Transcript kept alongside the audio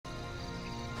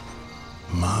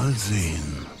Mal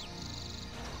sehen.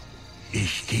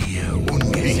 Ich gehe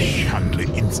ungesehen. Ich handle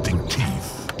instinktiv.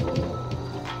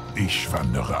 Ich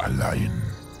wandere allein.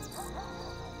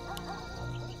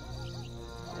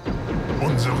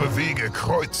 Unsere Wege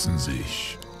kreuzen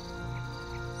sich.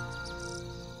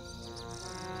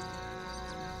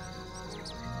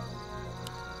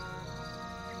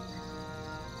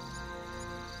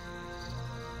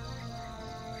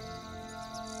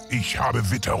 Ich habe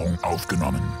Witterung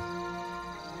aufgenommen.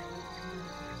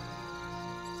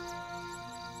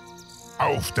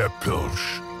 Auf der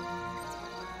Pirsch.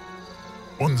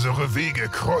 Unsere Wege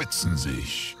kreuzen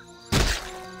sich.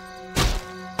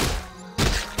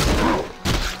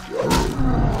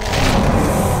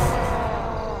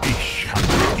 Ich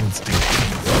handle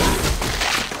instinktiv.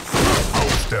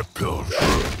 Auf der Pirsch.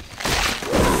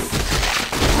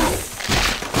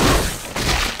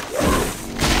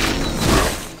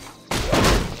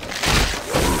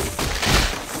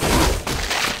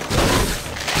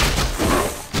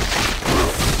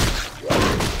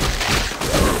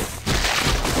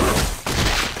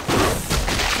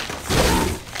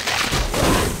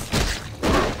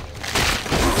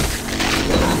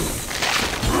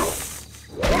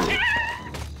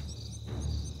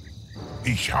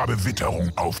 Ich habe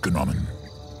Witterung aufgenommen.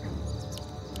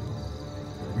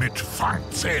 Mit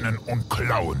Fangzähnen und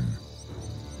Klauen.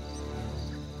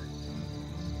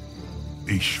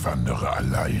 Ich wandere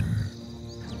allein.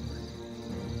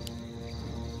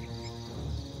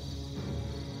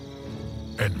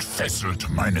 Entfesselt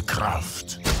meine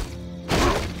Kraft.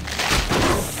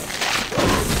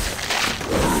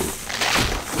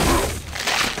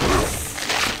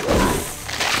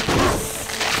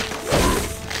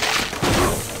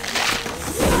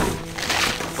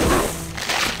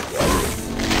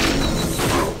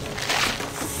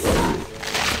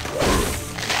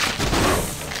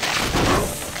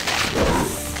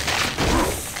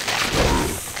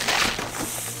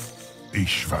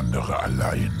 Ich wandere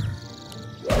allein.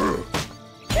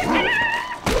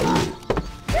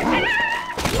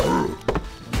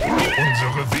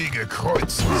 Unsere Wege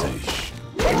kreuzen sich.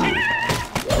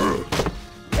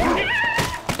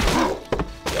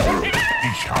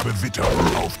 Ich habe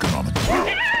Witterung aufgenommen.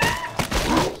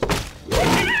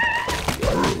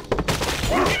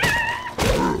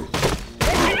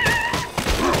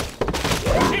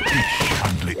 Ich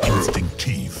handle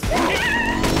instinktiv.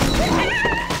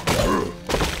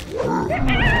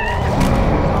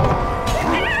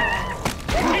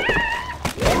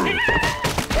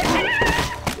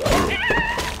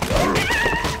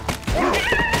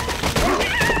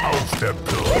 Der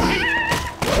Pirsch.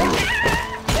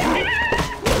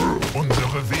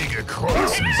 Unsere Wege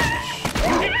kreuzen sich.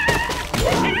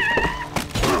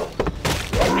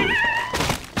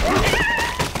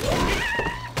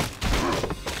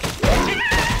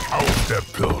 Auf der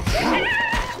Pirsch.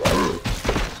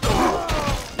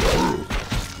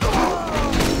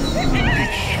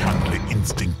 Ich handle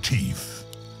instinktiv.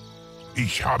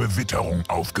 Ich habe Witterung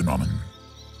aufgenommen.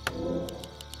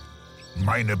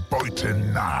 Meine Beute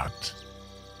naht.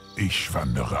 Ich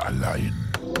wandere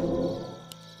allein.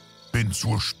 Bin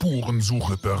zur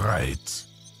Spurensuche bereit.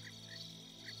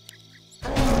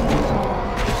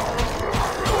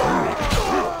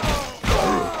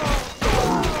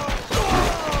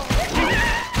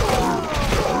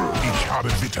 Ich habe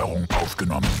Witterung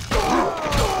aufgenommen.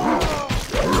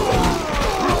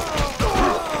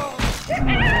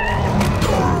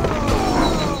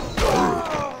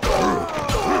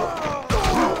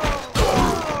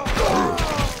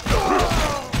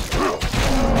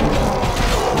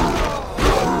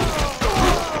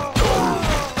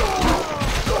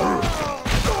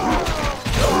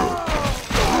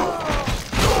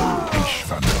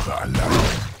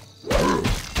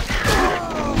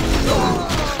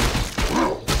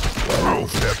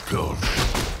 Auf der Pirsch.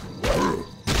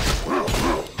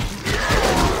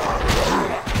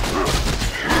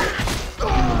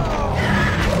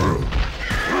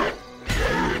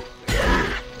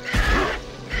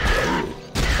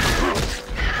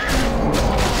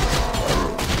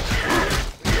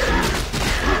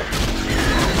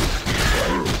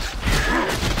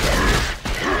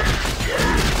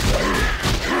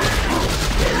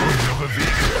 Unsere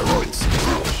Wege kreuzen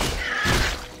sich.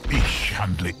 Ich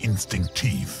handle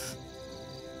instinktiv.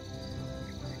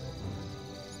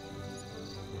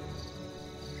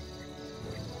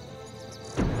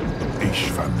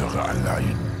 Ich wandere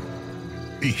allein.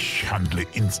 Ich handle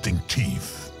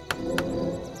instinktiv.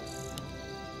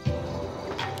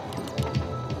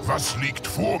 Was liegt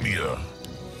vor mir?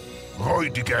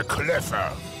 Räudiger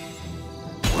Kläffer.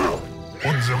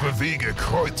 Unsere Wege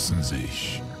kreuzen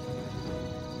sich.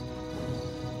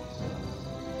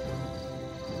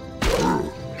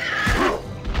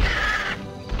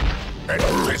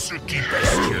 Entfesselt die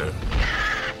Bestie.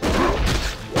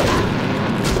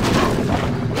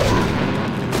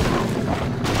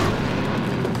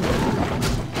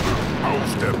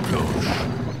 Auf der Pirsch.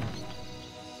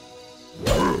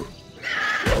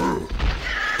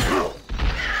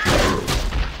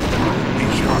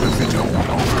 Ich habe Witterung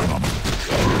aufgenommen.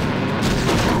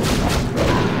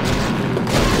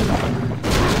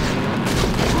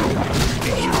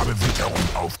 Ich habe Witterung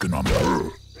aufgenommen.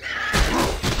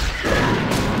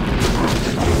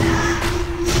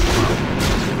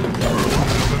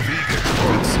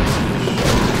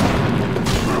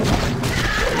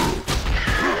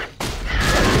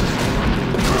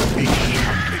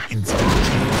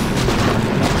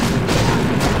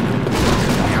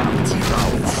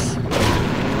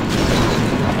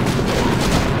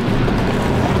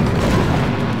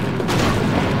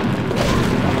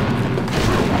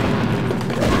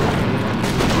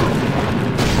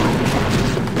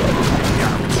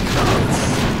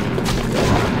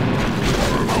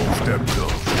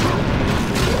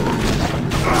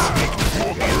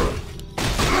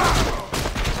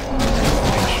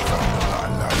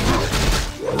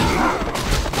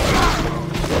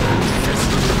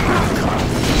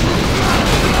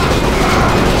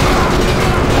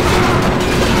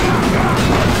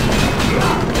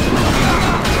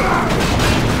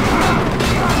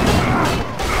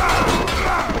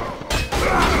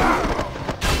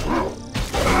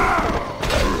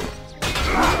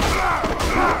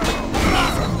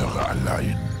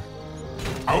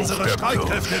 Unsere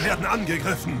Streitkräfte werden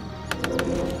angegriffen.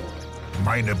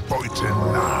 Meine Beute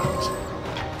naht.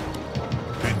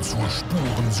 Bin zur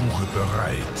Spurensuche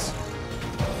bereit.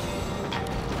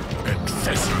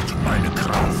 Entfesselt meine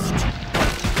Kraft.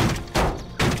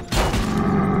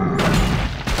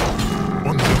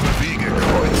 Unsere Wege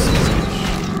kreuzen sich.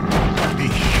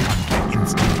 Ich handle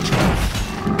instinktiv.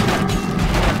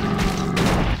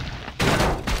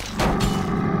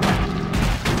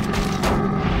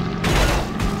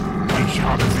 Ich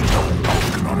habe Witterung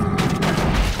aufgenommen.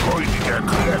 Räudiger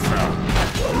Treffer.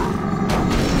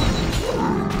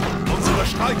 Unsere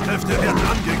Streitkräfte werden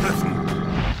angegriffen.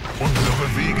 Unsere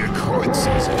Wege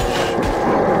kreuzen sich.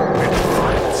 Mit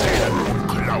Fallzähnen und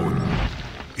Klauen.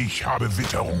 Ich habe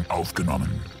Witterung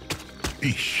aufgenommen.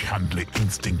 Ich handle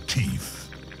instinktiv.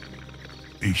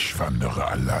 Ich wandere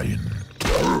allein.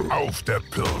 Auf der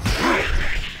Pirsch.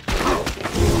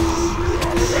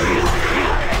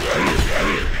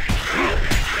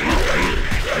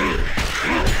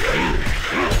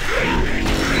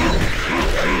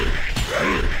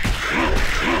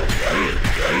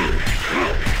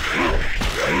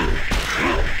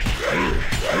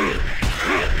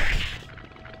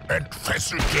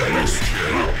 Entfesselt die Bestie.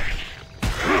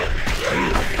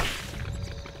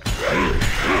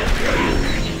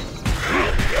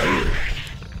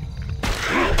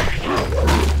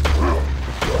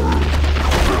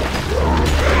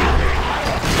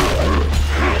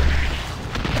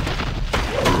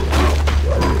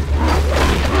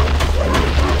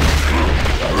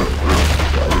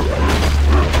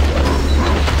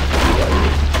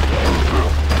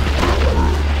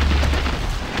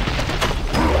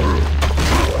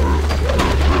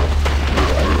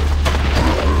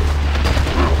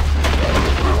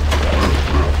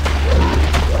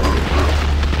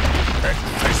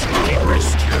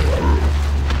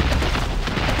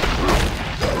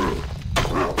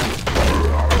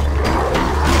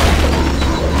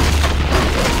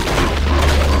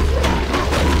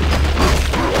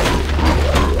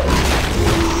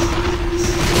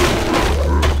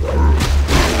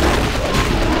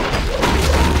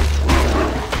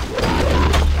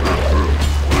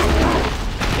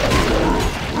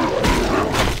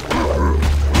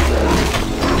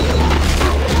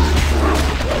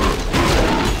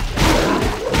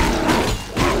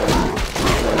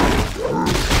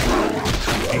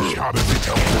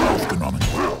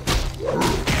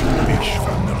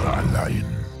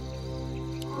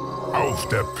 Auf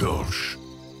der Pirsch.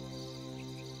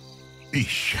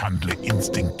 Ich handle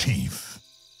instinktiv.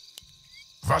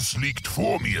 Was liegt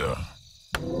vor mir?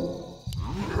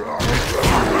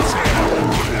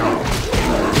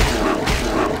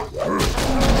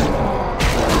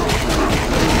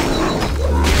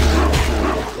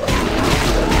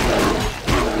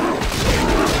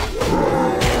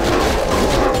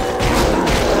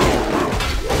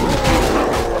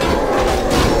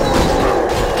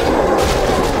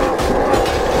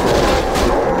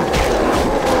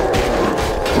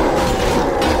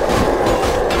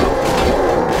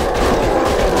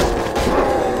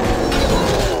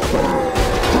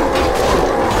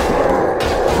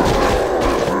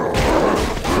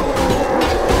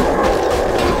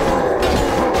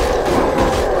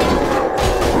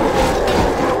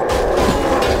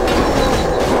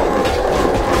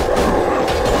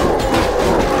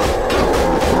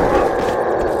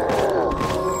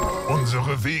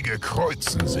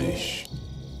 kreuzen sich.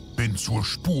 Bin zur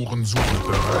Spurensuche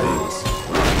bereit.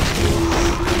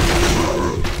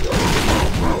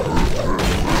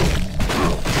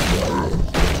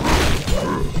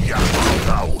 Jagd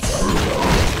raus.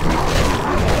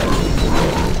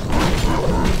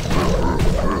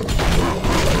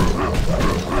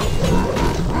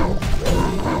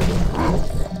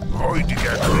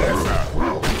 Räudiger Treffer.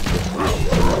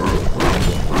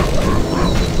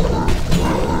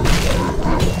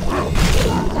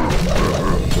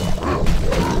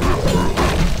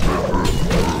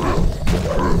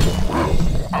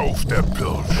 Auf der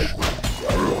Pirsch.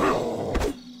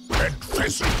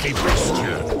 Entfesselt die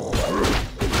Bestie.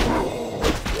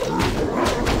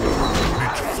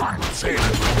 Mit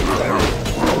Fangzähnen und Klauen.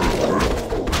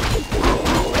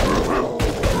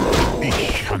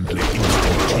 Ich handle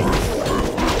instinktiv.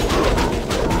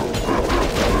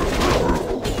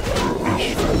 Ich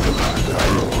wandere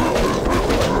allein.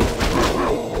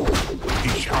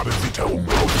 Ich habe Witterung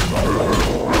aufgenommen.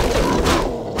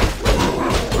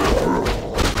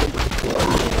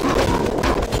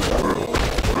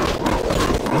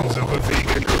 Unsere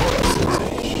Wege kreuzen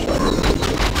sich.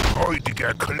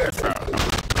 Räudiger Kläffer.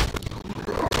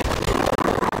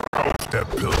 Auf der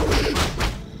Pirsch.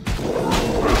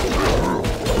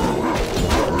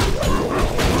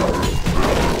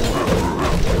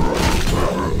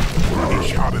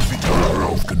 Ich habe Witterung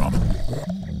aufgenommen.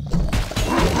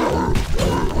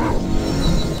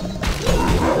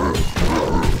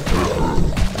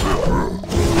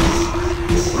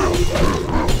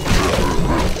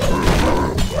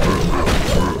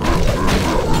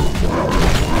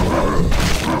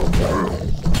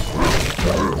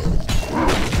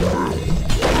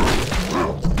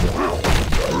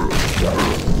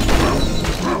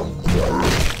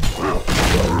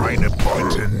 Meine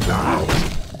Beute naht.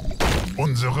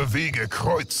 Unsere Wege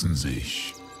kreuzen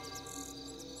sich.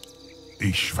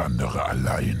 Ich wandere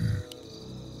allein.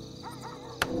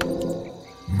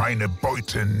 Meine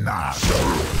Beute naht.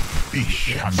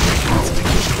 Ich handle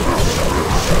instinktiv.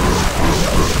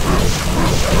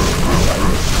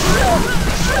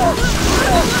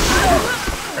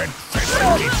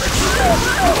 Entfesselt die Bestie.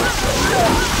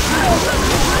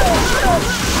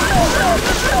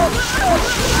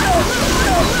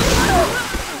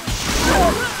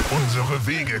 Unsere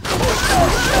Wege kreuzen.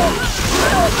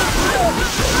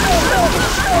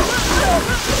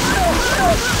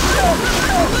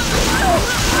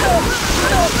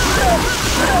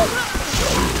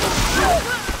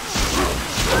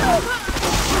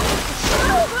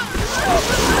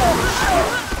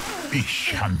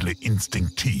 Ich handle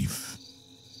instinktiv.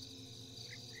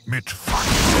 Mit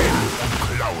Fangzähnen und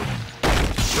Klauen.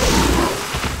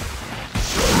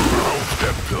 Auf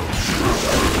der Pirsch.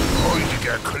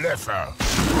 Räudiger Kläffer.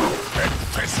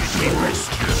 Entfesselt die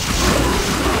Bestie.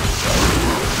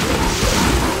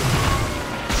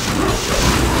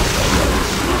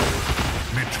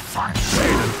 Mit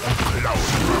Fangzähnen und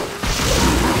Klauen.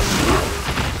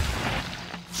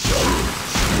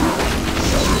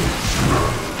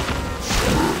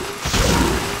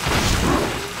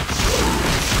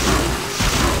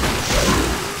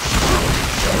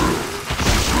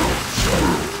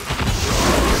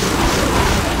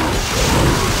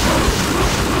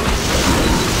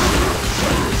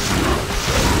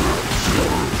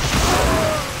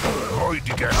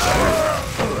 Räudiger Kläffer.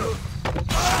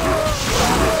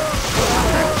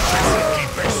 Entfesselt die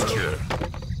Bestie.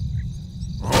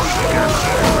 Räudiger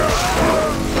Kläffer.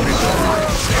 Mit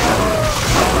Fangzähnen und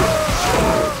Klauen.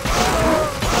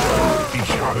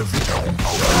 Ich habe Witterung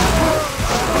aufgenommen.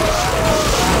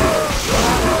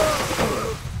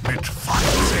 Mit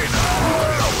Fangzähnen und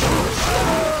Klauen.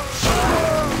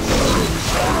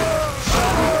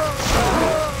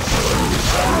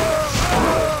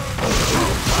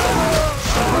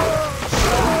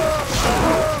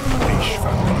 Ich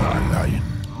wandere allein.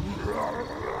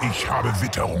 Ich habe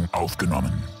Witterung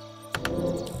aufgenommen.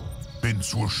 Bin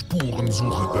zur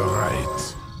Spurensuche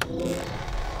bereit.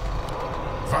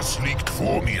 Was liegt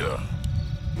vor mir?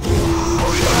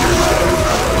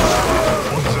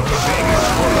 Unsere Wege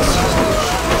kreuzen sich.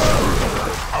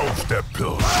 Auf der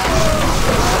Pirsch.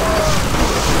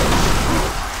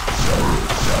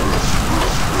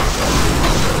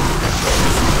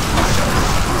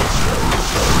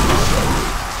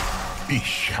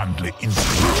 Ich handle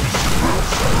instinktiv.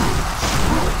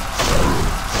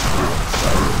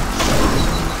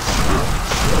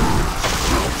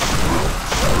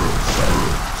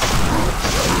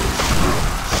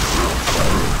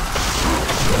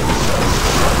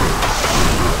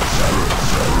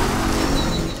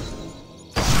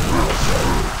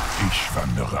 Ich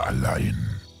wandere allein.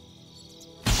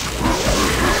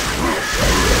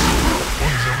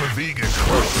 Unsere Wege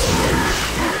kreuzen.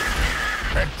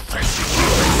 Entfesselt die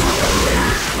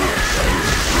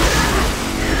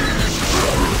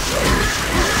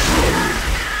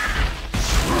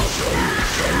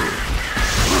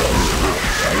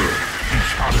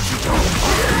Ich habe Witterung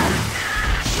aufgenommen.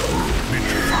 Mit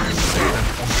Fangzähnen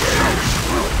und Klauen.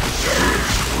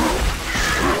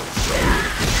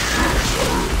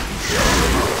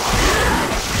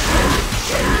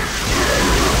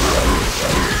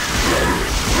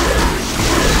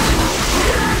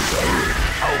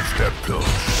 Auf der Pirsch.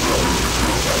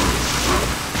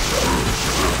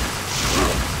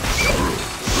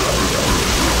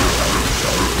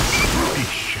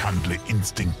 Ich handle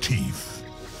instinktiv.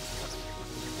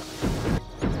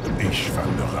 Ich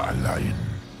wandere allein.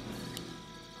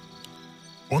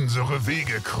 Unsere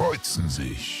Wege kreuzen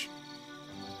sich.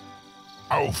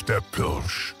 Auf der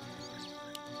Pirsch.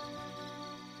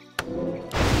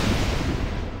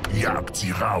 Jagt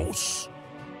sie raus.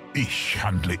 Ich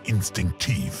handle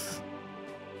instinktiv.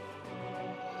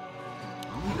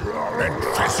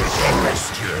 Entfesselt die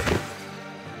Bestie.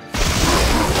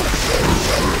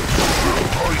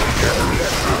 Räudiger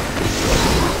Kläffer.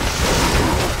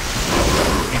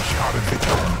 Ich habe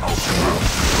Witterung aufgenommen.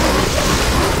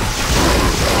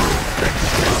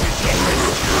 Entfesselt die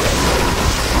Bestie.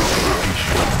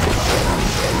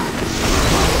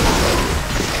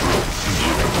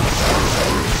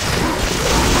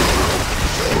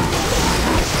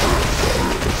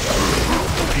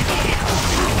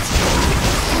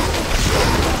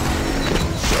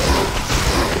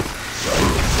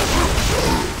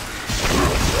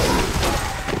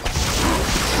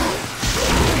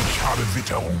 Ich habe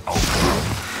Witterung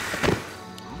aufgenommen.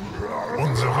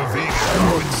 Unsere Wege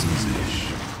kreuzen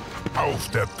sich. Auf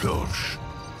der Pirsch.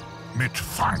 Mit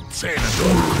Fangzähnen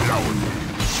und Klauen.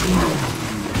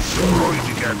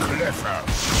 Räudiger Kläffer.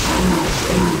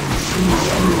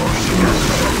 Räudiger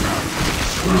Kläffer.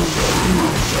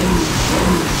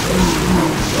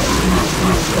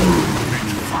 Mit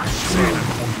Fangzähnen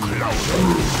und Klauen.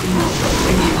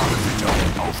 Ich habe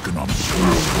Witterung aufgenommen.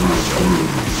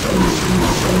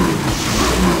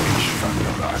 Ich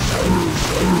wandere allein.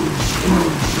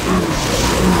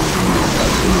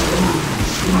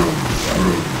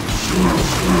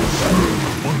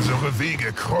 Unsere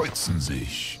Wege kreuzen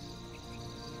sich.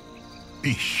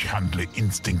 Ich handle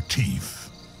instinktiv.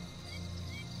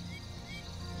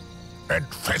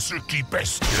 Entfesselt die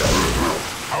Bestie.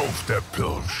 Auf der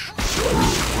Pirsch.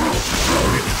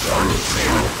 Mit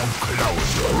Fangzähnen und Klauen.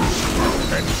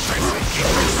 Entfesselt die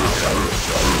Bestie.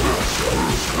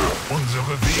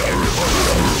 Unsere Wege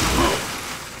kreuzen sich.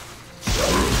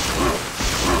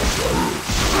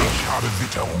 Ich habe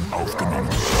Witterung aufgenommen.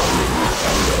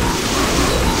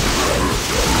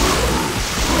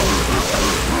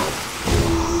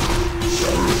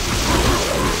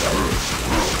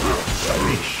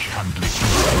 Ich handle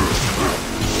instinktiv.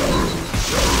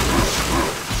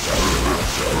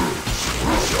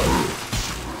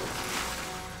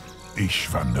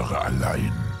 Ich wandere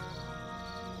allein.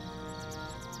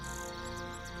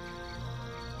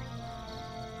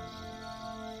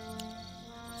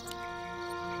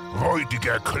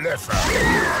 Räudiger Kläffer.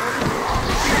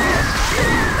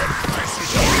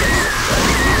 Entfesselt die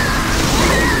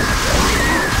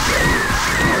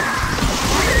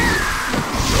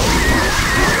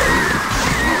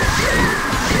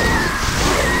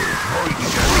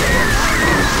Räudiger Kläffer.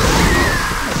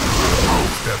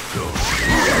 Auf der Pirsch.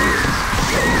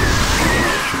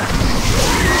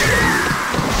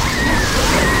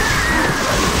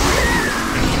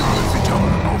 Ich habe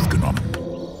Witterung aufgenommen.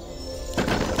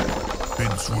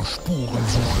 Bin zur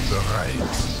Spurensuche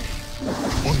bereit.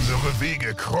 Unsere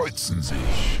Wege kreuzen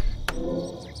sich.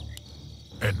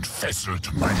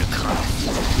 Entfesselt meine Kraft.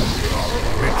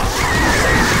 Mit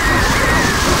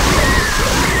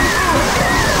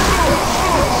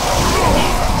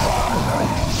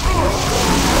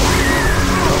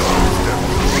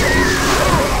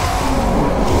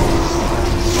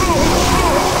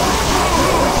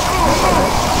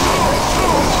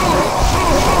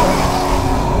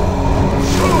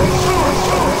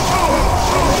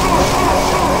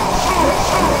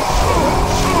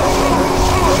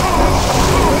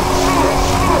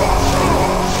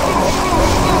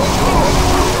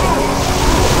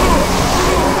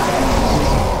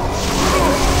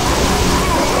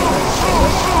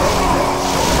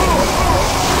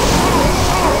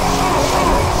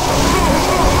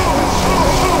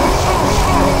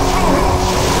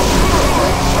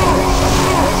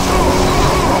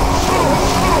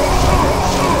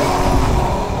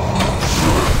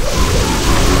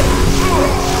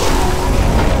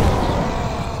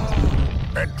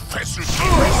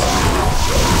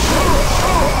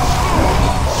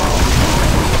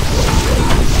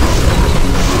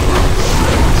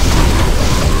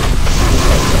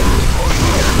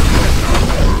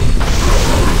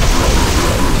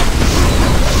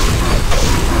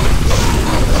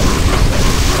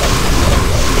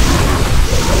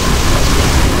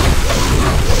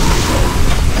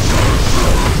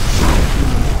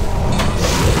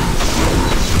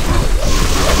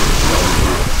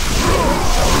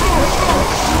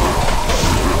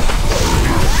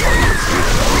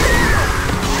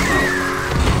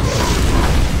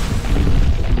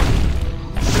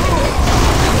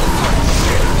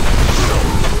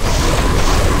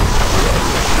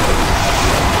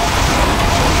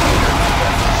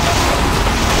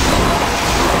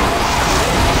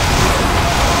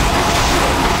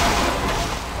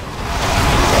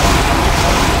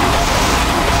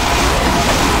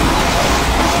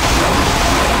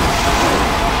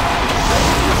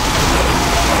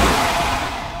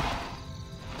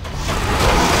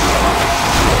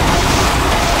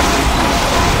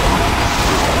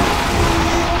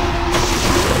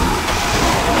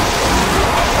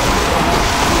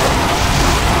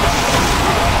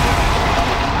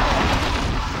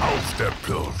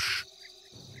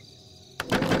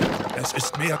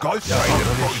läuft Meine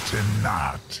erforderlich. Beute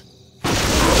naht.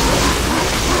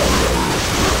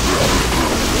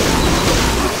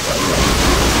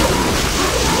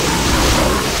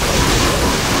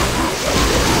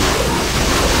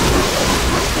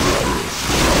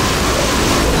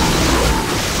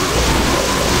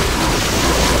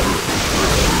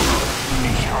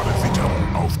 Ich habe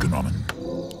Witterung aufgenommen.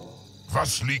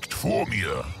 Was liegt vor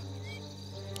mir?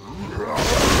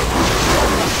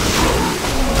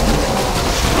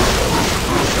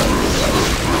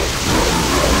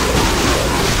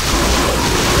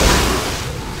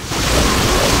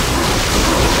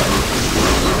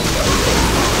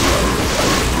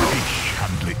 Ich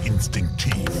handle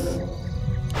instinktiv.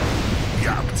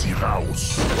 Jagt sie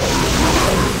raus.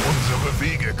 Unsere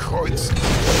Wege kreuzen.